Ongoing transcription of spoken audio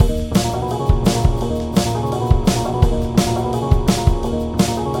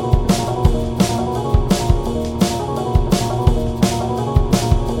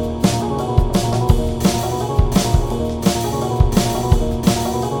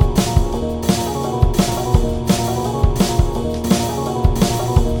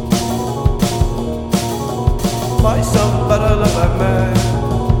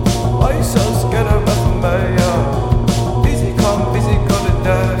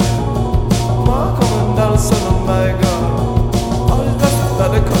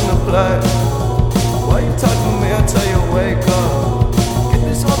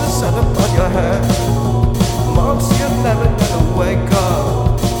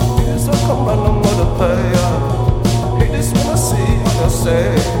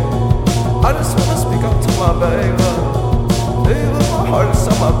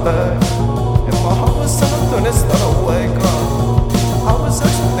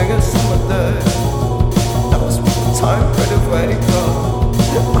nigga summer day. That was when the time for the wake up.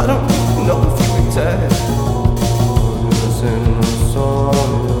 I don't even know if you can take. I'm gonna sing a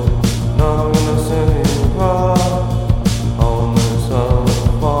song, yeah. Now I'm gonna sing you right. On this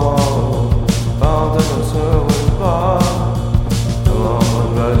fall, bound in a certain bar. Come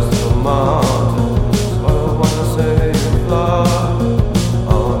on, rise to the mountains. I wanna see you fly.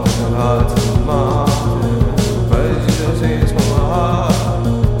 I'll make it high to the mountains. Praise you to teach my heart.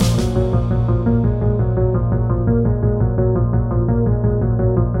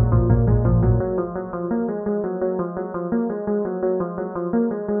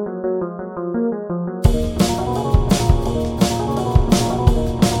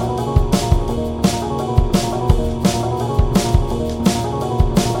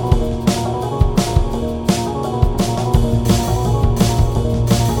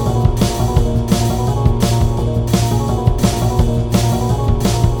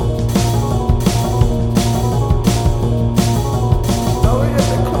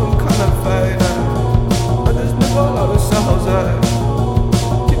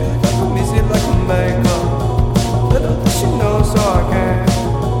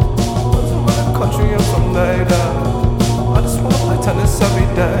 I just wanna play tennis every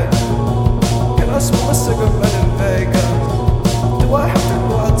day. Can I smoke a cigarette in Vegas? Do I have to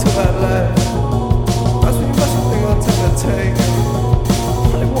go out to LA? That's when you must think I'll take it.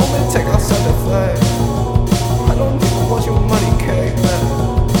 I want me to take outside the face. I don't even want your money cake, man.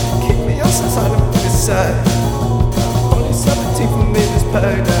 Keep me outside of what you say. Only 17 for me this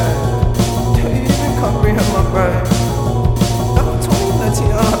payday. Can't you even comprehend my brain? Now I'm 20,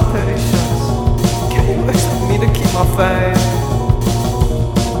 19, I have patience. Can you expect me to keep my faith?